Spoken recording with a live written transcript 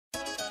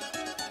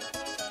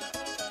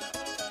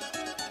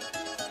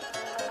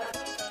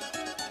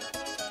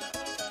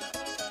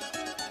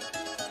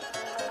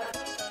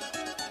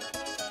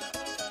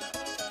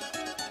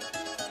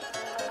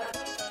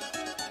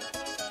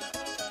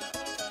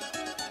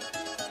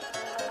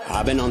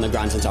I've been on the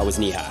grind since I was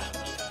knee-high.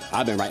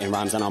 I've been writing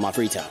rhymes on all my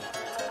free time.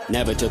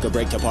 Never took a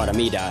break till part of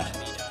me died.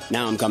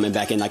 Now I'm coming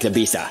back in like the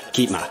B-side.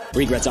 Keep my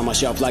regrets on my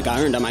shelf like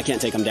I earned them. I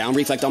can't take them down.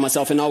 Reflect on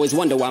myself and always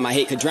wonder why my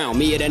hate could drown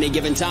me at any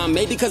given time.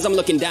 Maybe because I'm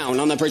looking down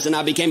on the person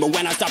I became, but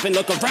when I stop and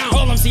look around,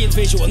 all I'm seeing is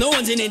visual. No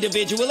one's an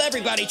individual.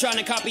 Everybody trying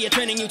to copy a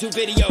trending YouTube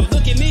video.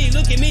 Look at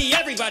me,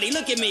 everybody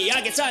look at me. I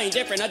guess I ain't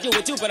different. I do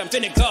it too, but I'm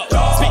finna go.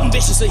 Spitting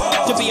viciously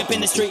to be up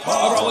in the street,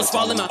 or always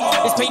falling my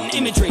it's painting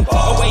imagery.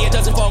 A way it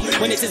doesn't fall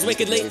when it's as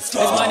wickedly as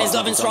mine is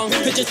loving strong.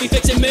 Could just be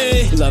fixing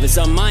me. Love is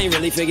something I ain't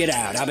really figured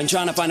out. I've been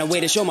trying to find a way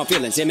to show my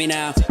feelings. Hear me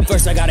now.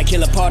 First I gotta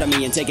kill a part of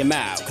me and take him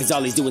out, cause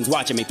all he's doing's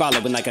watching me,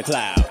 following like a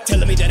cloud.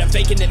 Telling me that I'm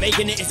faking it,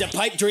 making it is a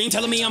pipe dream.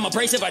 Telling me I'm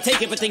abrasive, I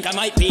take it but think I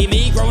might be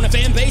me. Growing a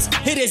fan base,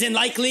 it isn't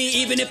likely.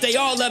 Even if they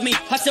all love me,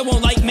 I still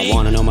won't like me. I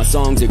wanna know my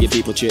songs that give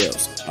people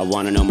chills. I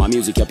wanna know my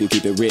music help you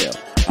keep it real.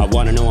 I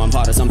wanna know I'm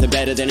part of something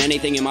better than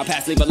anything in my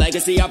past. Leave a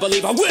legacy, I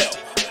believe I will.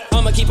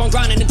 I'ma keep on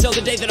grinding until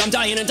the day that I'm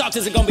dying, and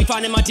doctors are gonna be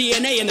finding my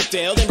DNA in the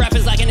field. And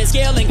rappers lacking in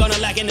scale ain't gonna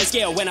lack in the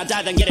scale. When I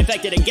die then get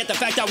infected and get the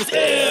fact I was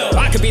ill.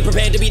 I could be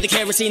prepared to be the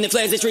kerosene that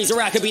flares the trees,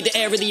 or I could be the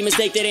air of the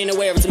mistake that ain't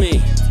aware of to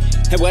me.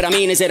 And what I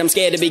mean is that I'm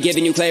scared to be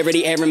giving you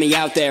clarity, airing me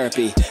out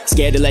therapy.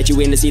 Scared to let you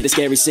in to see the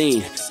scary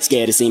scene.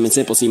 Scared to seem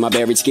simple, see my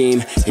buried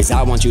scheme. Is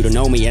I want you to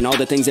know me and all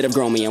the things that have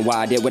grown me, and why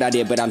I did what I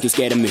did, but I'm too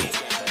scared of me.